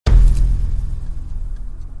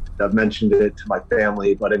I've mentioned it to my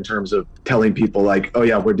family, but in terms of telling people like, oh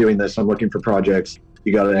yeah, we're doing this, I'm looking for projects,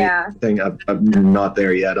 you got anything, I'm not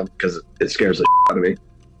there yet because it scares the out of me.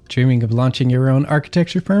 Dreaming of launching your own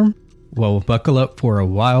architecture firm? Well, buckle up for a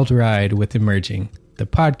wild ride with Emerging, the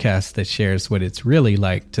podcast that shares what it's really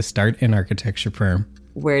like to start an architecture firm.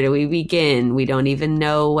 Where do we begin? We don't even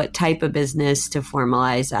know what type of business to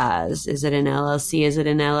formalize as. Is it an LLC? Is it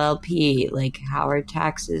an LLP? Like, how are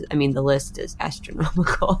taxes? I mean, the list is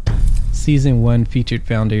astronomical. Season 1 featured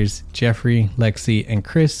founders Jeffrey, Lexi, and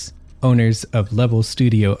Chris, owners of Level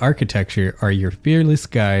Studio Architecture, are your fearless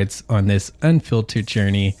guides on this unfiltered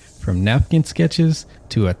journey from napkin sketches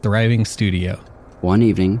to a thriving studio. One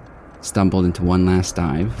evening, stumbled into one last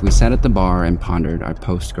dive, we sat at the bar and pondered our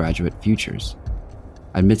postgraduate futures.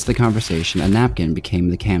 Amidst the conversation, a napkin became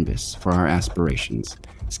the canvas for our aspirations,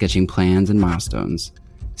 sketching plans and milestones,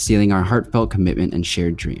 sealing our heartfelt commitment and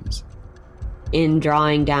shared dreams. In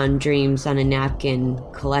drawing down dreams on a napkin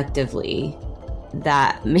collectively,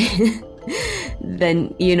 that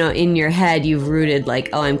then, you know, in your head, you've rooted like,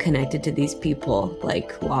 oh, I'm connected to these people,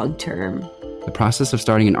 like long term. The process of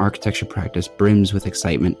starting an architecture practice brims with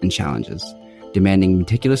excitement and challenges, demanding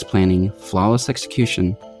meticulous planning, flawless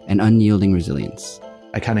execution, and unyielding resilience.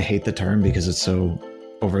 I kind of hate the term because it's so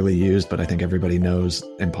overly used, but I think everybody knows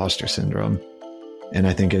imposter syndrome. And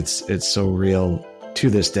I think it's so real to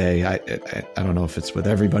this day. I don't know if it's with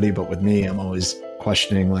everybody, but with me, I'm always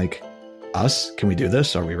questioning like, us? Can we do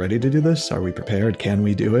this? Are we ready to do this? Are we prepared? Can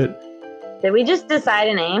we do it? Did we just decide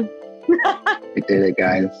a name? We did it,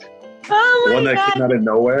 guys. Oh my One God. that came out of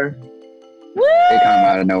nowhere. Woo! It came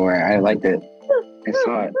out of nowhere. I liked it. I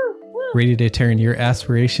saw it. Ready to turn your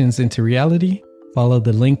aspirations into reality? Follow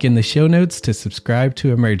the link in the show notes to subscribe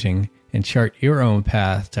to Emerging and chart your own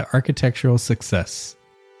path to architectural success.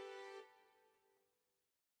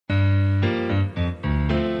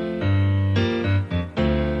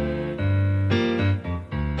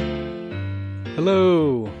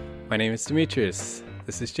 Hello, my name is Demetrius.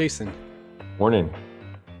 This is Jason. Morning.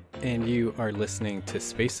 And you are listening to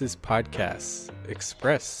Spaces Podcasts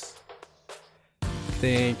Express.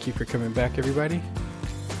 Thank you for coming back, everybody.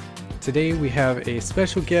 Today we have a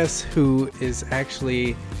special guest who is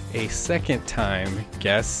actually a second-time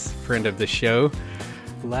guest, friend of the show.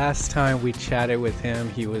 Last time we chatted with him,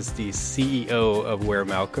 he was the CEO of Where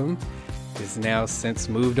Malcolm. He's now since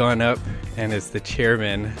moved on up and is the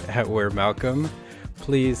chairman at Where Malcolm.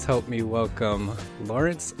 Please help me welcome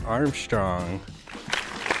Lawrence Armstrong.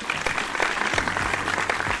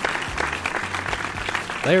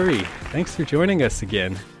 Larry, thanks for joining us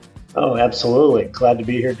again. Oh, absolutely. Glad to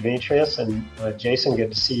be here, Demetrius. And Jason,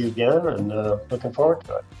 good to see you again, and looking forward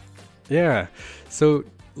to it. Yeah. So,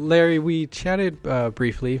 Larry, we chatted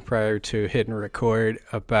briefly prior to hitting record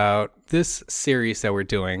about this series that we're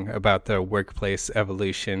doing about the workplace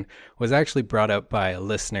evolution. Was actually brought up by a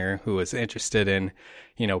listener who was interested in,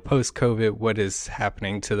 post-COVID, what is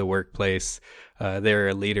happening to the workplace. They're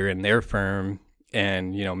a leader in their firm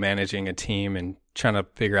and, managing a team and trying to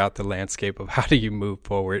figure out the landscape of how do you move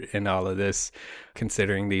forward in all of this,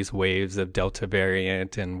 considering these waves of Delta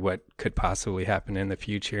variant and what could possibly happen in the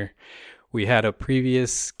future. We had a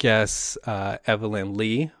previous guest, Evelyn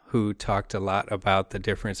Lee, who talked a lot about the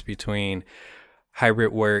difference between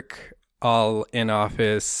hybrid work, all in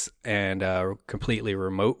office, and completely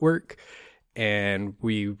remote work. And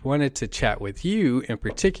we wanted to chat with you in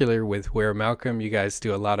particular with Where Malcolm. You guys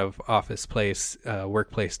do a lot of office place,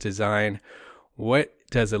 workplace design. What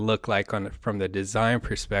does it look like from the design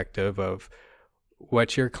perspective of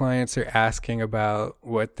what your clients are asking about,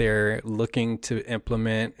 what they're looking to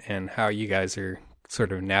implement, and how you guys are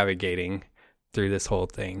sort of navigating through this whole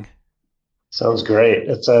thing? Sounds great.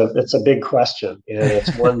 It's a big question, and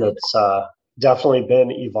it's one that's definitely been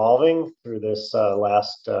evolving through this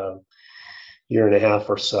last year and a half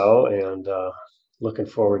or so, and looking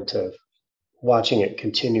forward to watching it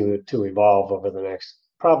continue to evolve over the next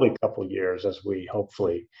probably couple of years as we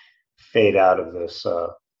hopefully fade out of this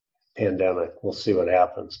pandemic. We'll see what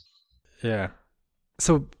happens. Yeah.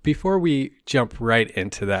 So before we jump right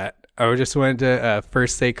into that, I just wanted to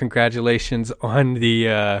first say congratulations on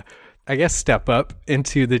the, step up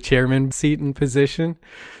into the chairman seat and position.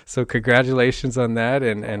 So congratulations on that.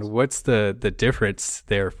 And what's the difference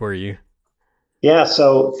there for you? Yeah,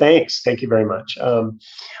 so thanks. Thank you very much.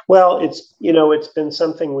 Well, it's been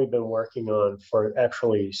something we've been working on for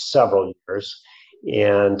actually several years.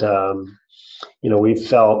 And, we've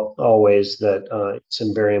felt always that it's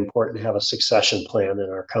very important to have a succession plan in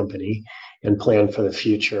our company and plan for the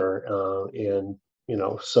future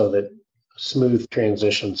so that smooth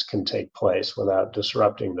transitions can take place without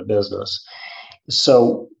disrupting the business.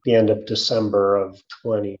 So the end of December of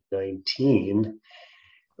 2019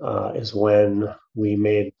 is when we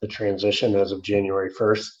made the transition as of January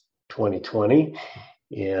 1st, 2020.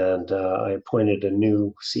 And I appointed a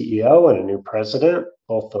new CEO and a new president.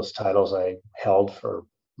 Both those titles I held for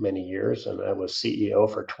many years, and I was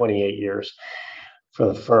CEO for 28 years for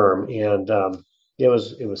the firm. And it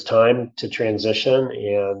was time to transition,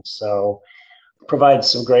 and so provides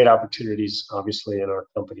some great opportunities, obviously, in our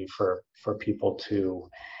company for people to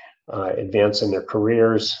advance in their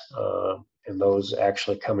careers, and those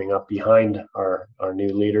actually coming up behind our new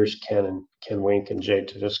leaders, Ken Wink and Jay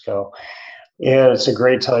Tedisco. And it's a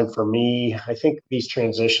great time for me. I think these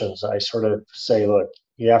transitions, I sort of say, look,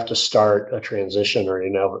 you have to start a transition, or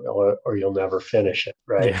you'll never finish it,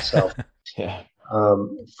 right? Yeah. So, Yeah.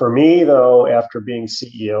 For me, though, after being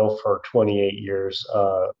CEO for 28 years,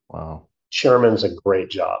 Wow. chairman's a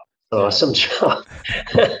great job, Yeah. awesome job,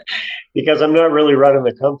 because I'm not really running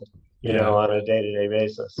the company, Yeah. on a day-to-day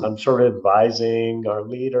basis. I'm sort of advising our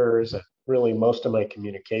leaders, and really most of my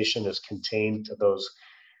communication is contained to those,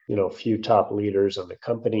 few top leaders of the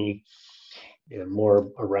company, and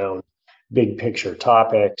more around big picture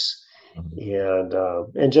topics,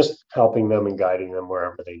 and just helping them and guiding them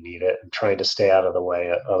wherever they need it, and trying to stay out of the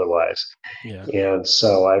way otherwise. Yeah. And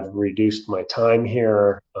so I've reduced my time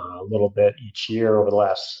here a little bit each year over the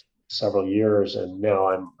last several years, and now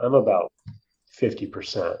I'm about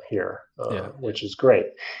 50% here, which is great,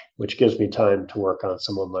 which gives me time to work on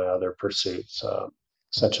some of my other pursuits,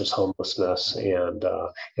 such as homelessness and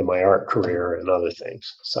in my art career and other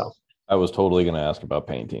things. So I was totally going to ask about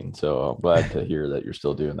painting, so I'm glad to hear that you're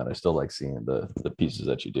still doing that. I still like seeing the pieces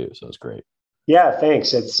that you do, so it's great. Yeah,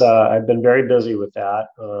 thanks. It's I've been very busy with that,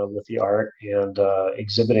 with the art, and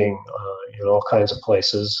exhibiting in all kinds of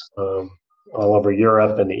places, all over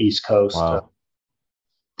Europe and the East Coast. Wow.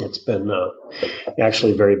 It's been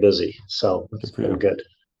actually very busy, so it's been good.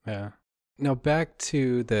 Yeah. Now back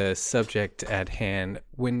to the subject at hand.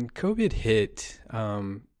 When COVID hit,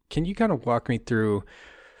 can you kind of walk me through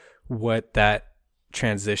what that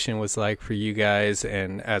transition was like for you guys,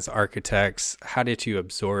 and as architects, how did you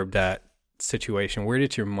absorb that situation? Where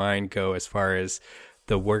did your mind go as far as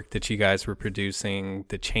the work that you guys were producing,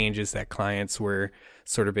 the changes that clients were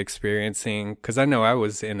sort of experiencing? Because I know I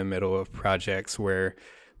was in the middle of projects where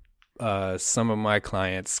some of my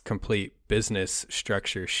clients' complete business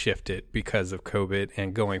structure shifted because of COVID,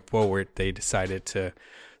 and going forward, they decided to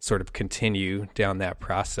sort of continue down that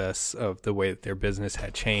process of the way that their business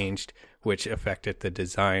had changed, which affected the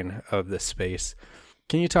design of the space.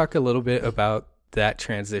 Can you talk a little bit about that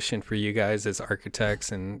transition for you guys as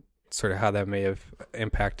architects, and sort of how that may have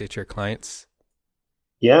impacted your clients?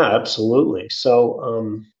 Yeah, absolutely.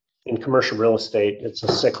 So in commercial real estate, it's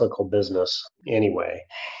a cyclical business anyway.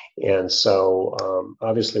 And so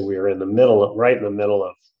obviously we were right in the middle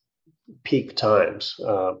of peak times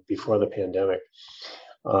before the pandemic,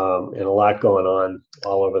 and a lot going on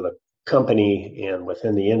all over the company and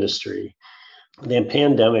within the industry. The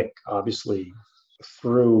pandemic obviously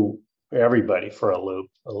threw everybody for a loop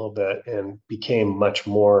a little bit, and became much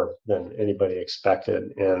more than anybody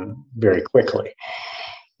expected, and very quickly.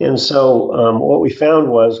 And so what we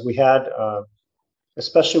found was we had,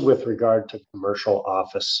 especially with regard to commercial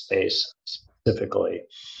office space specifically,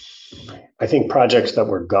 I think projects that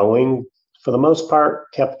were going, for the most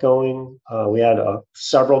part, kept going. We had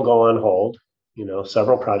several go on hold,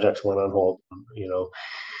 several projects went on hold,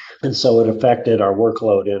 and so it affected our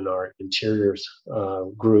workload in our interiors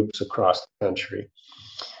groups across the country.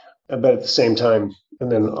 But at the same time,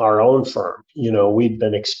 and then our own firm, we'd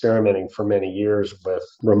been experimenting for many years with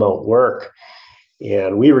remote work,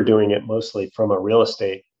 and we were doing it mostly from a real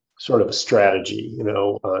estate sort of a strategy,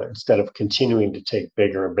 instead of continuing to take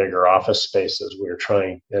bigger and bigger office spaces, we were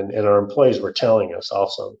trying, and our employees were telling us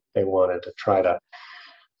also they wanted to try to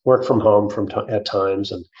work from home at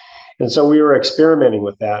times. And so we were experimenting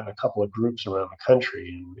with that in a couple of groups around the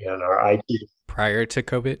country, and our IT. Prior to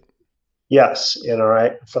COVID? Yes,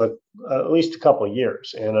 for at least a couple of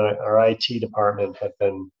years, and our IT department had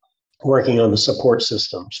been working on the support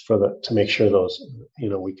systems to make sure those,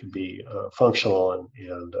 we could be functional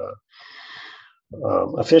and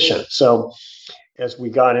efficient. So as we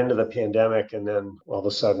got into the pandemic, and then all of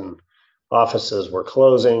a sudden offices were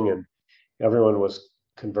closing and everyone was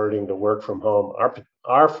converting to work from home,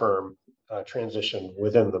 our firm transitioned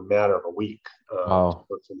within the matter of a week to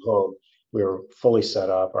work from home. We were fully set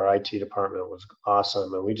up. Our IT department was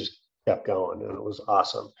awesome, and we just kept going, and it was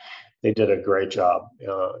awesome. They did a great job.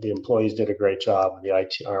 The employees did a great job.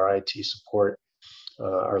 Our IT support,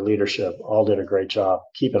 our leadership, all did a great job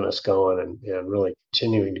keeping us going and really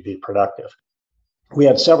continuing to be productive. we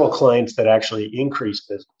had several clients that actually increased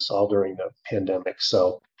business all during the pandemic.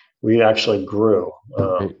 So we actually grew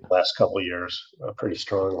the last couple of years pretty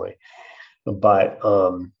strongly. But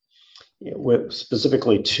with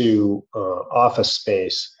specifically to office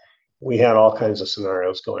space, we had all kinds of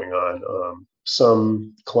scenarios going on.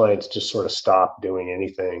 Some clients just sort of stopped doing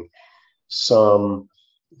anything. Some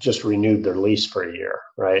just renewed their lease for a year,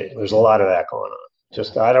 right? There's a lot of that going on.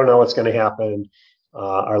 Just, I don't know what's going to happen.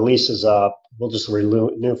 Our lease is up. We'll just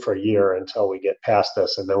renew for a year until we get past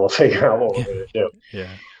this, and then we'll figure out what we're going to do.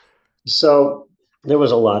 Yeah. So there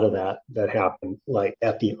was a lot of that happened like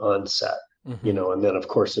at the onset, and then of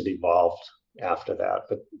course it evolved after that.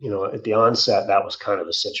 But, at the onset, that was kind of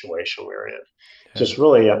the situation we were in. Yeah. Just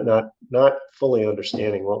really not fully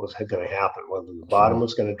understanding what was going to happen, whether the bottom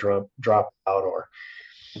was going to drop out or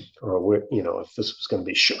if this was going to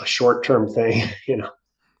be a short-term thing,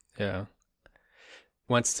 Yeah.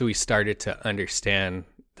 Once we started to understand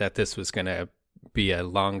that this was going to be a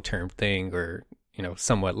long-term thing or,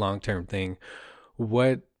 somewhat long-term thing,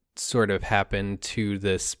 what sort of happened to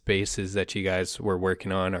the spaces that you guys were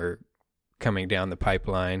working on or coming down the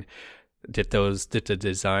pipeline? Did the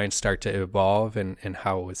design start to evolve and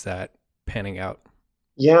how was that panning out?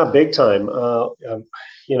 Yeah, big time. It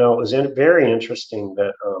was very interesting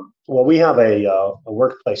that, we have a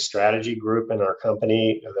workplace strategy group in our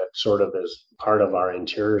company that sort of is part of our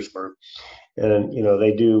interiors group. And,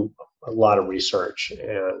 they do a lot of research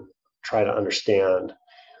and try to understand,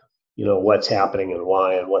 what's happening and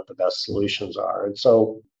why and what the best solutions are. And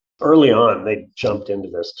so early on, they jumped into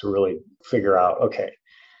this to really figure out, okay,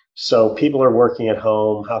 so people are working at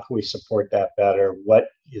home. How can we support that better? What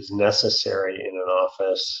is necessary in an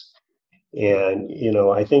office? And,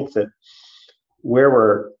 I think that where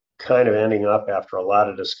we're kind of ending up after a lot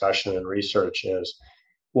of discussion and research is,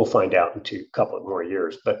 we'll find out in a couple of more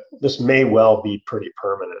years, but this may well be pretty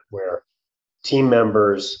permanent where team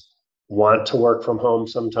members want to work from home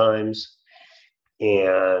sometimes,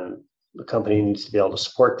 and the company needs to be able to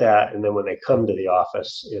support that. And then when they come to the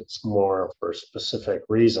office, it's more for specific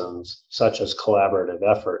reasons, such as collaborative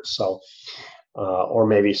efforts. So, or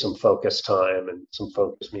maybe some focus time and some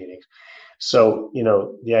focus meetings. So,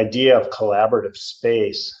 the idea of collaborative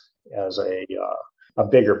space as a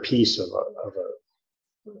bigger piece of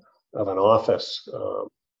an office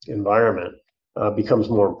environment becomes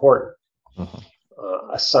more important.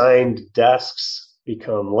 Assigned desks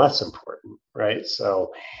become less important, right?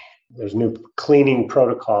 So there's new cleaning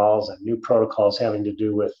protocols and new protocols having to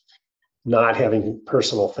do with not having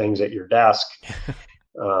personal things at your desk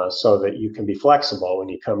so that you can be flexible when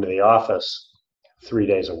you come to the office 3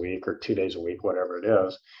 days a week or 2 days a week, whatever it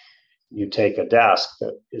is. You take a desk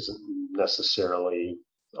that isn't necessarily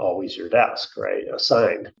always your desk, right?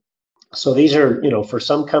 Assigned. So these are, for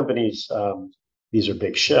some companies, these are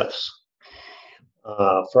big shifts.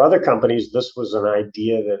 For other companies, this was an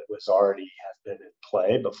idea that was already had been in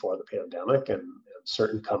play before the pandemic, and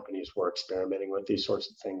certain companies were experimenting with these sorts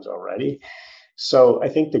of things already. So I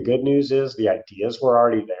think the good news is the ideas were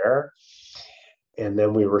already there, and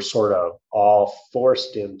then we were sort of all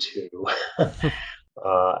forced into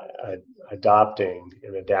adopting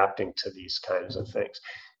and adapting to these kinds of things.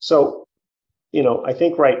 So, I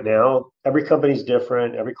think right now every company's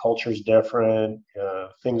different, every culture is different.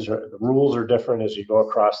 The rules are different as you go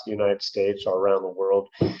across the United States or around the world.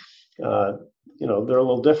 They're a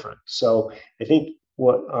little different. So I think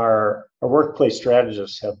what our workplace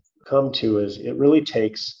strategists have come to is it really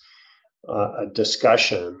takes a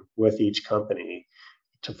discussion with each company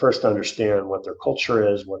to first understand what their culture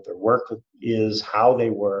is, what their work is, how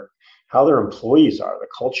they work, how their employees are, the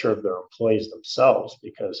culture of their employees themselves,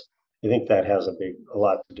 because I think that has a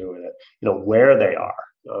lot to do with it. Where they are.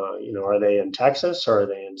 Are they in Texas, or are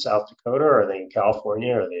they in South Dakota, or are they in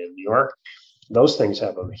California, or are they in New York? Those things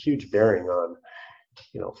have a huge bearing on,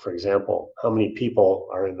 for example, how many people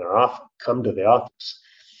are in their office, come to the office.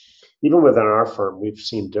 Even within our firm, we've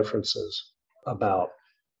seen differences about,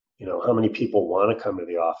 how many people want to come to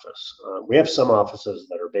the office. We have some offices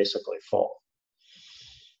that are basically full,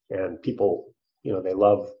 and people, they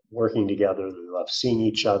love working together. They love seeing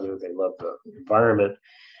each other. They love the environment.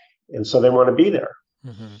 And so they want to be there.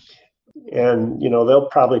 And, they'll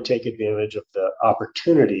probably take advantage of the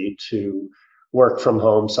opportunity to work from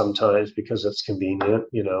home sometimes because it's convenient,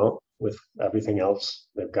 with everything else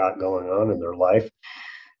they've got going on in their life.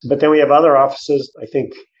 But then we have other offices. I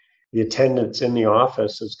think the attendance in the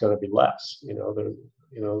office is going to be less,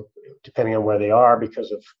 depending on where they are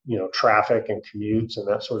because of, traffic and commutes and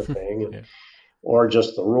that sort of thing. And, or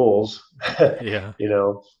just the rules. Yeah.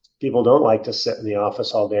 People don't like to sit in the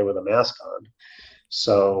office all day with a mask on.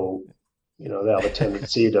 So, they have a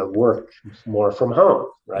tendency to work more from home,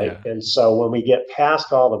 right? Yeah. And so when we get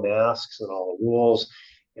past all the masks and all the rules,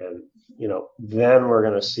 and then we're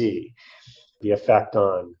going to see the effect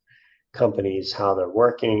on companies, how they're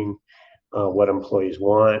working, what employees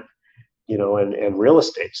want, and real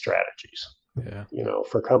estate strategies, Yeah.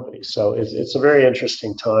 for companies. So it's a very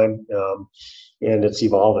interesting time, and it's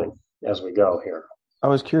evolving as we go here. I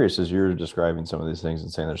was curious as you're describing some of these things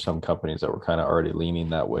and saying there's some companies that were kind of already leaning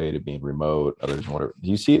that way to being remote, others whatever. Do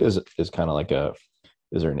you see it as kind of like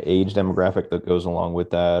is there an age demographic that goes along with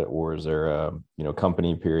that? Or is there a,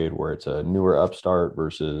 company period where it's a newer upstart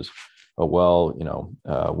versus a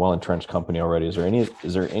well-entrenched company already? Is there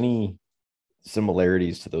any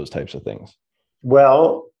similarities to those types of things?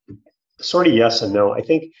 Well, sort of yes and no. I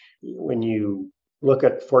think when you look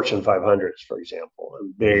at Fortune 500s, for example,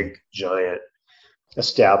 and big, giant,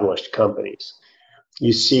 established companies,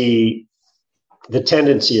 you see the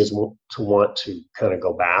tendency is to want to kind of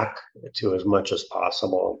go back to as much as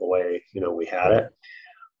possible the way, we had it.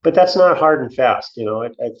 But that's not hard and fast. I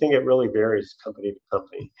think it really varies company to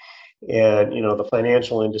company. And, the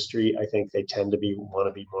financial industry, I think they tend to want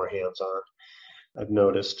to be more hands-on, I've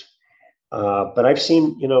noticed. But I've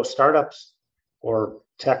seen, startups or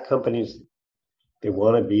tech companies, they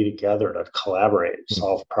want to be together to collaborate,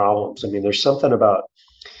 solve problems. I mean, there's something about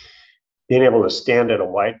being able to stand at a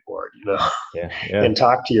whiteboard, and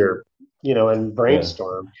talk to your, and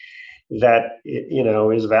brainstorm that,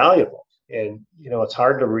 is valuable. And, it's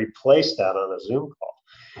hard to replace that on a Zoom call.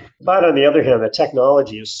 But on the other hand, the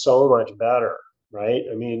technology is so much better, right?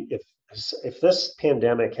 I mean, if this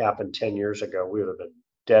pandemic happened 10 years ago, we would have been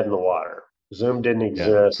dead in the water. Zoom didn't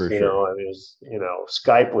exist, for sure. It was,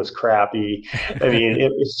 Skype was crappy. I mean,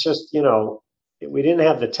 it's just, we didn't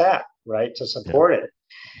have the tech, right, to support it.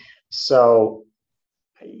 So,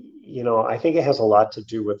 I think it has a lot to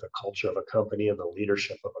do with the culture of a company and the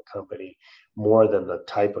leadership of a company more than the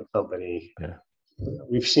type of company. Yeah.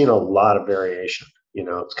 We've seen a lot of variation,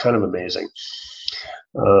 it's kind of amazing.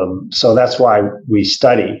 So that's why we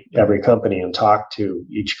study every company and talk to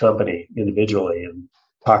each company individually and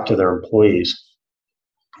talk to their employees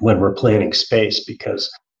when we're planning space, because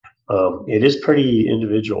it is pretty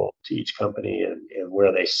individual to each company and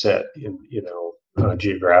where they sit in,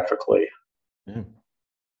 geographically. Yeah.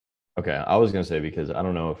 Okay. I was going to say, because I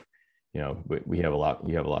don't know if, we have a lot,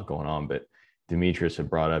 you have a lot going on, but Demetrius had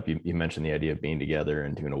brought up, you mentioned the idea of being together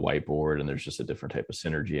and doing a whiteboard, and there's just a different type of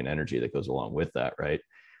synergy and energy that goes along with that. Right.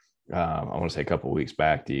 I want to say a couple of weeks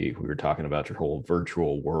back, we were talking about your whole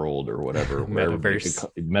virtual world or whatever,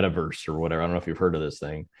 metaverse or whatever. I don't know if you've heard of this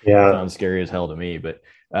thing. Yeah. It sounds scary as hell to me, but,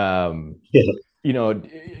 do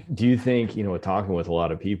you think, talking with a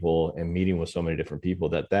lot of people and meeting with so many different people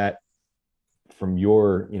that from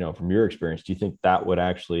your experience, do you think that would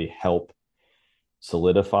actually help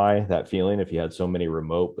solidify that feeling if you had so many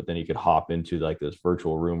remote, but then you could hop into like this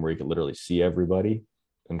virtual room where you could literally see everybody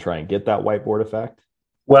and try and get that whiteboard effect?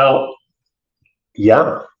 Well,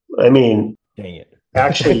 yeah. I mean, dang it.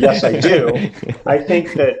 Actually, yes, I do. I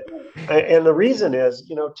think that, and the reason is,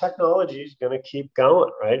 technology is going to keep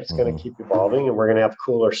going, right? It's going to keep evolving, and we're going to have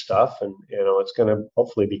cooler stuff, and, it's going to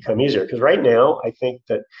hopefully become easier. Because right now, I think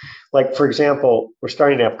that, like, for example, we're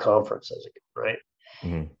starting to have conferences again, right?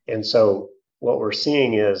 Mm-hmm. And so what we're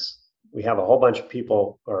seeing is we have a whole bunch of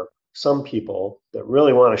people, or some people, that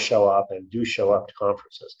really want to show up and do show up to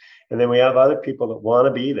conferences. And then we have other people that want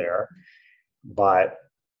to be there, but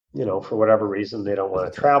for whatever reason, they don't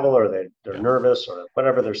want to travel, or they're nervous, or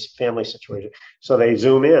whatever their family situation. So they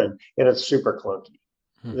Zoom in, and it's super clunky.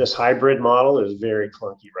 This hybrid model is very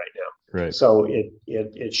clunky right now. Right. So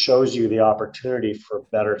it shows you the opportunity for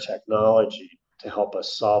better technology to help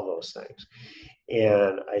us solve those things.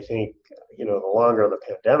 And I think, the longer the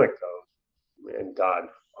pandemic goes, and God,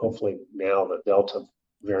 hopefully now the Delta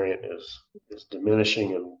variant is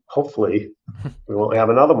diminishing, and hopefully we won't have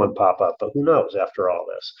another one pop up, but who knows after all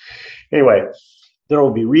this. Anyway, there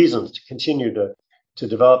will be reasons to continue to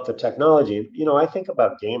develop the technology. I think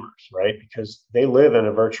about gamers, right? Because they live in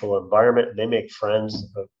a virtual environment, and they make friends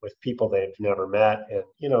with people they've never met. And,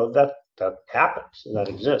 that happens, that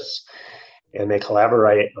exists. And they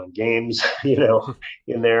collaborate on games,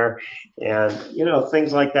 in there, and,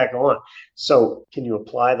 things like that go on. So can you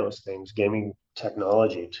apply those things, gaming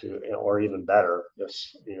technology, to, or even better,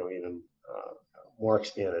 just, even more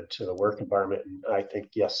expanded to the work environment? And I think,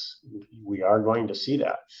 yes, we are going to see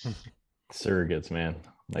that. Surrogates, man.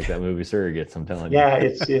 Like that movie Surrogates, I'm telling you. Yeah,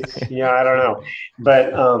 it's I don't know.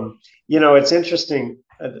 But, it's interesting.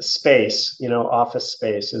 Space, office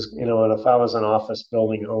space is, and if I was an office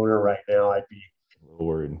building owner right now, I'd be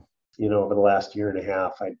worried. Over the last year and a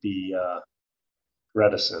half, I'd be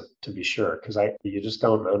reticent, to be sure, because you just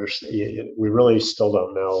don't understand. We really still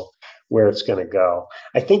don't know where it's going to go.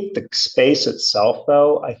 I think the space itself,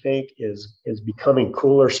 though, I think is becoming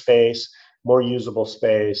cooler space, more usable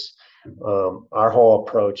space. Our whole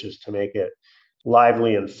approach is to make it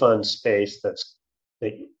lively and fun space that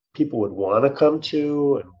people would want to come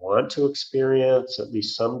to and want to experience at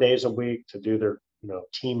least some days a week to do their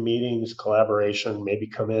team meetings, collaboration, maybe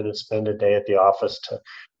come in and spend a day at the office to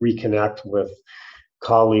reconnect with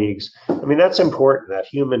colleagues. I mean, that's important. That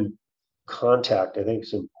human contact, I think,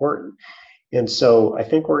 is important. And so I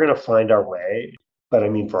think we're going to find our way. But I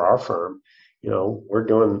mean, for our firm,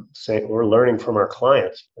 we're learning from our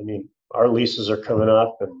clients. I mean, our leases are coming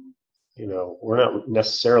up, and we're not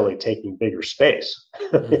necessarily taking bigger space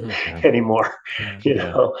anymore.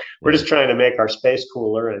 We're just trying to make our space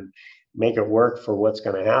cooler and make it work for what's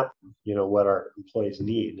going to happen. What our employees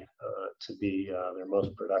need to be their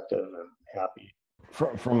most productive and happy.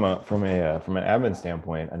 From an admin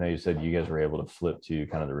standpoint, I know you said you guys were able to flip to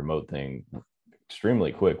kind of the remote thing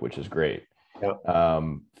extremely quick, which is great. Yeah.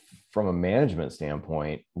 From a management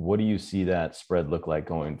standpoint, what do you see that spread look like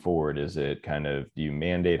going forward? Is it kind of, do you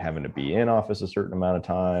mandate having to be in office a certain amount of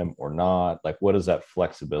time or not? Like, what does that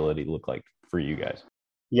flexibility look like for you guys?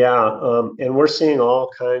 Yeah. And we're seeing all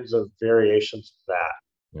kinds of variations of that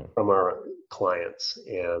from our clients.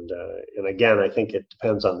 And again, I think it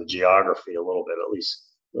depends on the geography a little bit,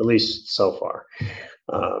 at least so far,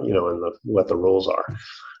 and what the rules are.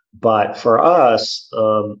 But for us,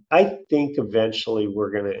 I think eventually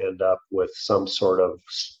we're going to end up with some sort of,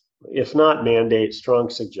 if not mandate, strong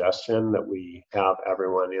suggestion that we have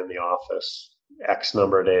everyone in the office X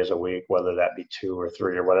number of days a week, whether that be 2 or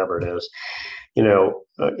 3 or whatever it is,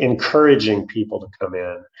 encouraging people to come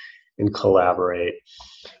in and collaborate.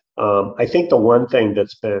 I think the one thing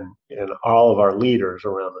that's been, and all of our leaders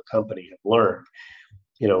around the company have learned,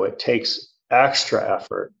 it takes extra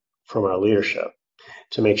effort from our leadership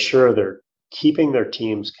to make sure they're keeping their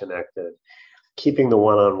teams connected, keeping the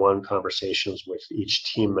one-on-one conversations with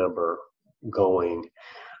each team member going.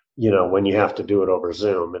 When you have to do it over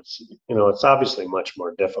Zoom, it's obviously much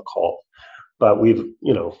more difficult, but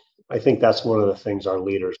I think that's one of the things our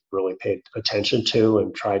leaders really paid attention to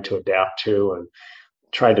and tried to adapt to and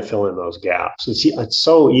tried to fill in those gaps. It's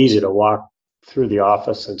so easy to walk through the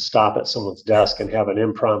office and stop at someone's desk and have an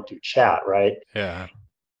impromptu chat, right? Yeah.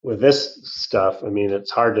 With this stuff, I mean, it's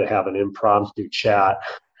hard to have an impromptu chat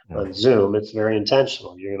on Zoom. It's very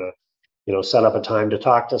intentional. You're going to, set up a time to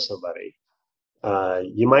talk to somebody.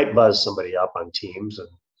 You might buzz somebody up on Teams and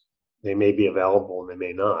they may be available and they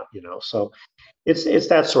may not, so it's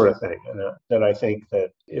that sort of thing that I think that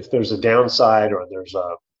if there's a downside or there's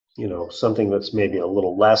a, something that's maybe a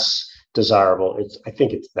little less desirable, I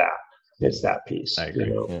think it's that piece. I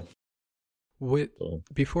agree.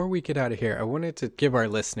 Before we get out of here, I wanted to give our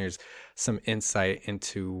listeners some insight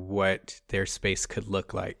into what their space could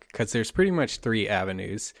look like, because there's pretty much 3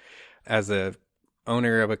 avenues. As a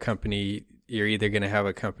owner of a company, you're either going to have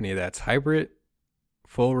a company that's hybrid,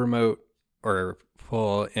 full remote, or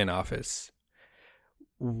full in office.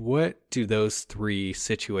 What do those 3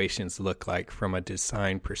 situations look like from a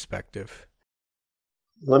design perspective?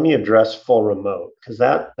 Let me address full remote, because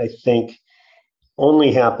that, I think,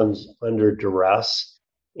 only happens under duress.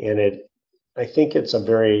 And I think it's a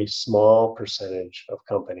very small percentage of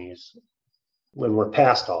companies when we're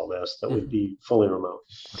past all this that would be fully remote.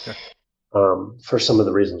 Okay. For some of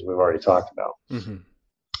the reasons we've already talked about.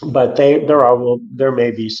 Mm-hmm. But there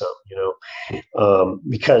may be some,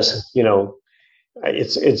 because,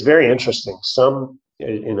 it's very interesting. Some,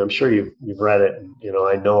 and I'm sure you've read it, and,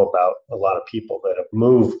 I know about a lot of people that have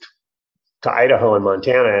moved to Idaho and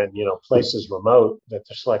Montana and, places remote that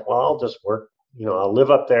just like, well, I'll just work, I'll live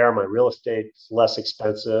up there. My real estate's less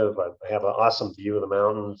expensive. I have an awesome view of the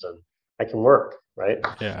mountains and I can work. Right.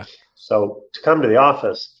 Yeah. So to come to the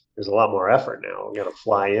office, there's a lot more effort now. I'm going to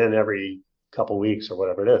fly in every couple of weeks or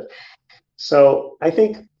whatever it is. So I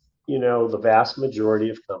think, the vast majority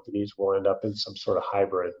of companies will end up in some sort of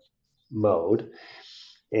hybrid mode,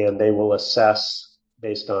 and they will assess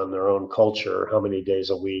based on their own culture how many days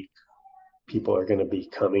a week people are going to be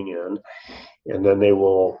coming in. And then they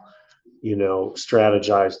will,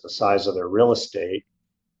 strategize the size of their real estate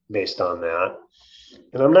based on that.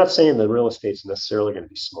 And I'm not saying the real estate's necessarily going to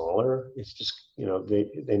be smaller. It's just,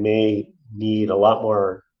 they may need a lot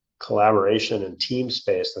more collaboration and team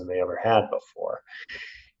space than they ever had before,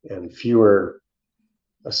 and fewer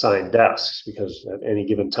assigned desks, because at any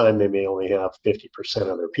given time, they may only have 50%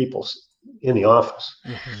 of their people in the office.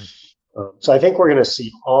 Mm-hmm. So I think we're going to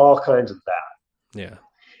see all kinds of that. Yeah.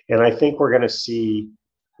 And I think we're going to see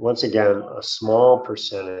once again, a small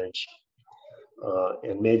percentage,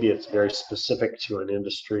 and maybe it's very specific to an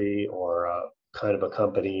industry or a kind of a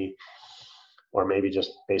company, or maybe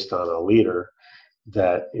just based on a leader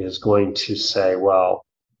that is going to say, well,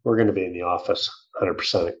 we're going to be in the office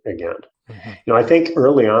 100% again. Mm-hmm. I think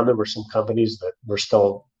early on there were some companies that were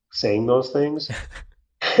still saying those things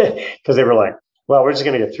because they were like, well, we're just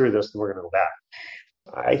going to get through this and we're going to go back.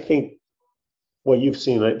 I think what you've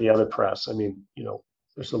seen at the other press, I mean,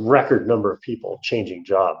 there's a record number of people changing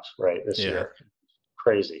jobs, right, this year.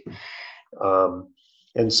 Crazy.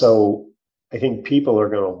 And so I think people are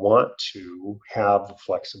going to want to have the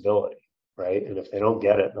flexibility, right? And if they don't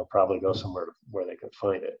get it, they'll probably go somewhere where they can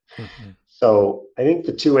find it. Mm-hmm. So I think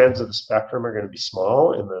the two ends of the spectrum are going to be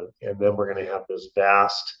small, and then we're going to have this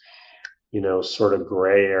vast, sort of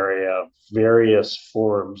gray area of various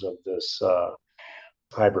forms of this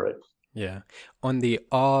hybrid. Yeah. On the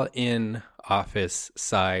all-in office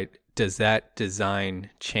side, does that design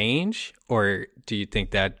change, or do you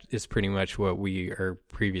think that is pretty much what we are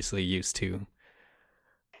previously used to?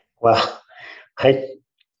 Well,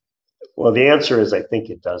 the answer is I think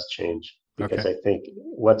it does change, because I think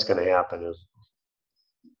what's going to happen is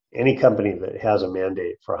any company that has a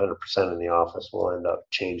mandate for 100% in the office will end up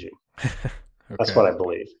changing. That's what I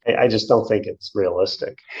believe. I just don't think it's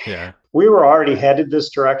realistic. Yeah. We were already headed this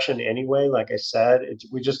direction anyway. Like I said,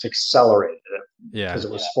 we just accelerated it because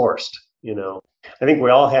it was forced. I think we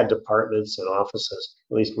all had departments and offices,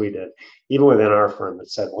 at least we did, even within our firm, that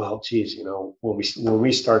said, well, geez, when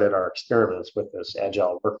we started our experiments with this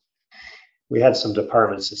agile work, we had some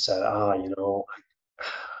departments that said, our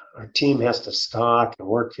team has to stock and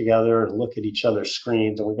work together and look at each other's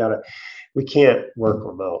screens, and we can't work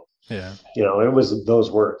remote. Yeah. It was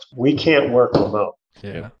those words. We can't work remote.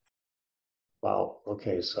 Yeah. Well,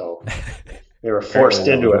 okay, so they were forced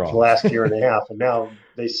into it for the last year and a half, and now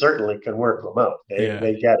they certainly can work remote.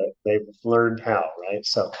 They get it. They've learned how, right?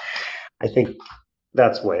 So I think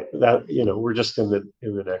that's we're just in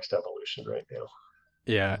the next evolution right now.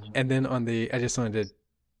 Yeah. And then I just wanted to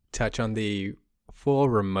touch on the full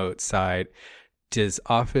remote side. Does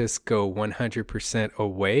Office go 100%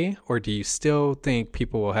 away, or do you still think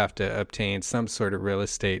people will have to obtain some sort of real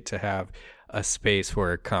estate to have a space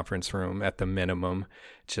for a conference room at the minimum,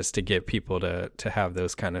 just to get people to have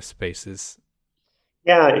those kind of spaces?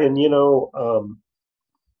 Yeah, and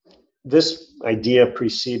this idea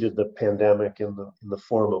preceded the pandemic in the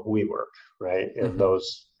form of WeWork, right? And mm-hmm.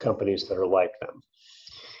 those companies that are like them.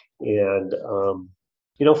 And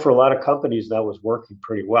for a lot of companies that was working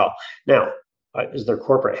pretty well. Now, is there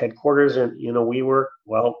corporate headquarters in WeWork?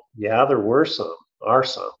 Well, yeah, there are some,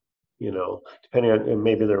 depending on, and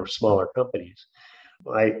maybe they're smaller companies.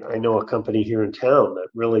 I know a company here in town that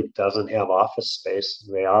really doesn't have office space.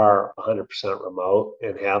 They are 100% remote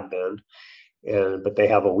and have been, but they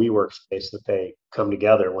have a WeWork space that they come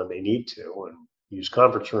together when they need to and use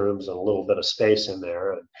conference rooms and a little bit of space in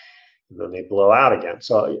there, and then they blow out again.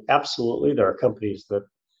 So absolutely, there are companies that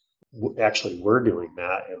actually we're doing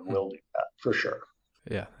that and will do that for sure.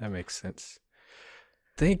 Yeah, that makes sense.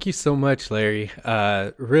 Thank you so much, Larry.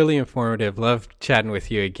 Really informative. Love chatting with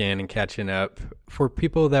you again and catching up. For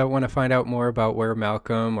people that want to find out more about Where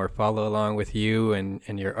Malcolm or follow along with you and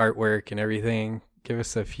your artwork and everything, give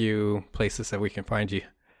us a few places that we can find you.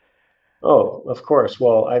 Oh, of course.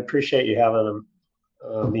 Well, I appreciate you having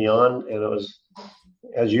me on, and it was,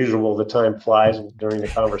 as usual, the time flies during the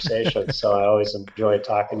conversation. So I always enjoy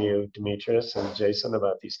talking to you, Demetrius and Jason,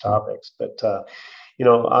 about these topics. But,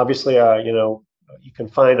 obviously, you can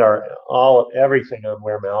find everything on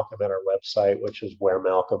Where Malcolm at our website, which is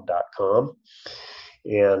wheremalcolm.com.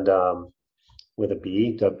 And with a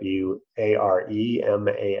B,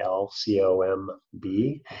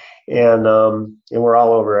 WAREMALCOMB. And we're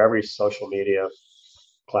all over every social media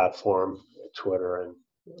platform, Twitter and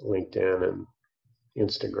LinkedIn and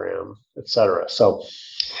Instagram, etc. So,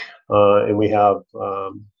 and we have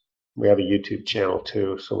a YouTube channel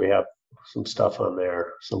too. So we have some stuff on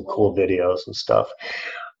there, some cool videos and stuff.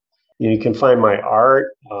 You can find my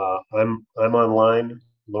art. I'm online,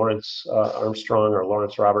 Lawrence Armstrong or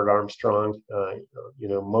Lawrence Robert Armstrong.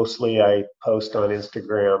 Mostly I post on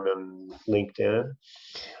Instagram and LinkedIn.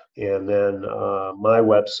 And then my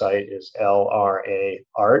website is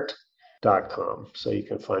lraart.com. So you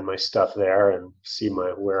can find my stuff there and see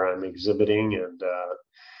where I'm exhibiting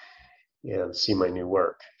and see my new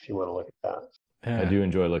work if you want to look at that. I do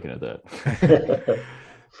enjoy looking at that.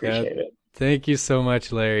 Appreciate it. Thank you so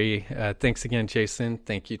much, Larry. Thanks again, Jason.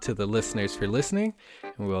 Thank you to the listeners for listening,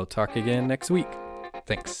 and we'll talk again next week.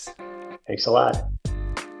 Thanks. Thanks a lot.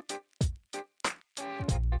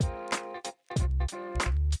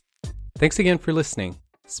 Thanks again for listening.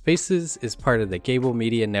 Spaces is part of the Gable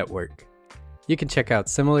Media Network. You can check out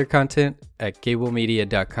similar content at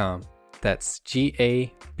gablemedia.com. That's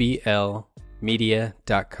GABL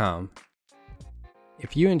media.com.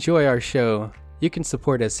 If you enjoy our show, you can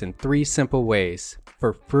support us in 3 simple ways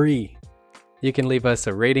for free. You can leave us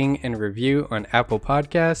a rating and review on Apple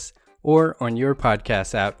Podcasts or on your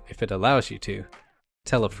podcast app if it allows you to.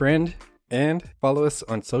 Tell a friend and follow us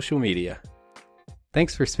on social media.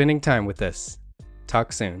 Thanks for spending time with us.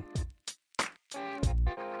 Talk soon.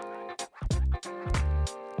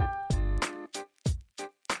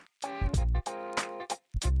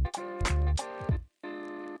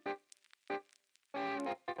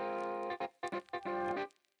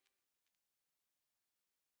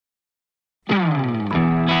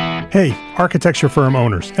 Hey, architecture firm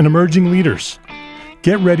owners and emerging leaders.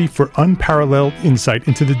 Get ready for unparalleled insight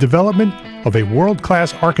into the development of a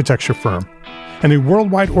world-class architecture firm and a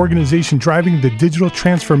worldwide organization driving the digital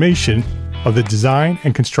transformation of the design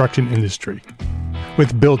and construction industry.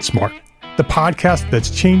 With Build Smart, the podcast that's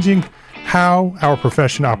changing how our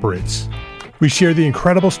profession operates. We share the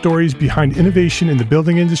incredible stories behind innovation in the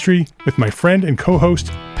building industry with my friend and co-host,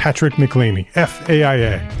 Patrick McLamey,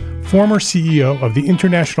 FAIA, former CEO of the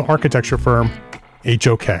international architecture firm,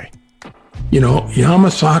 HOK. You know,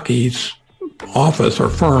 Yamasaki's office or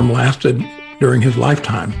firm lasted during his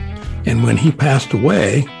lifetime. And when he passed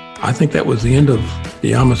away, I think that was the end of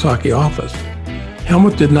the Yamasaki office.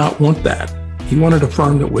 Helmut did not want that. He wanted a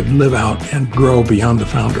firm that would live out and grow beyond the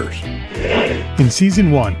founders. In Season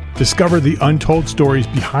 1, discover the untold stories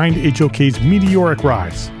behind HOK's meteoric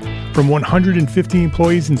rise. From 150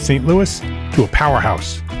 employees in St. Louis to a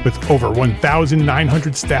powerhouse with over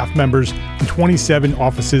 1,900 staff members and 27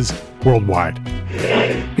 offices worldwide.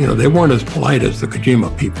 You know, they weren't as polite as the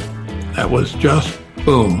Kojima people. That was just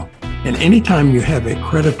boom. And anytime you have a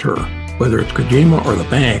creditor, whether it's Kojima or the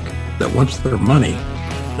bank, that wants their money,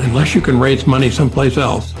 unless you can raise money someplace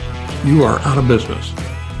else, you are out of business.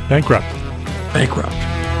 Bankrupt.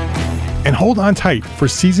 And hold on tight for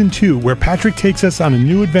Season 2, where Patrick takes us on a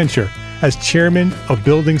new adventure as chairman of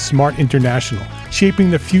Building Smart International, shaping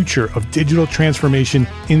the future of digital transformation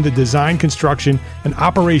in the design, construction, and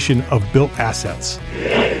operation of built assets.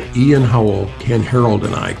 Ian Howell, Ken Harold,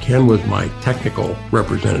 and I, Ken was my technical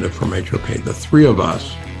representative from HOK. The 3 of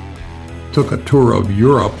us took a tour of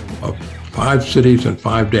Europe of 5 cities in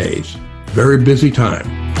 5 days. Very busy time.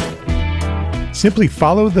 Simply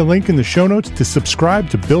follow the link in the show notes to subscribe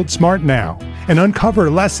to Build Smart now and uncover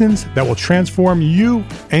lessons that will transform you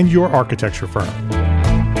and your architecture firm.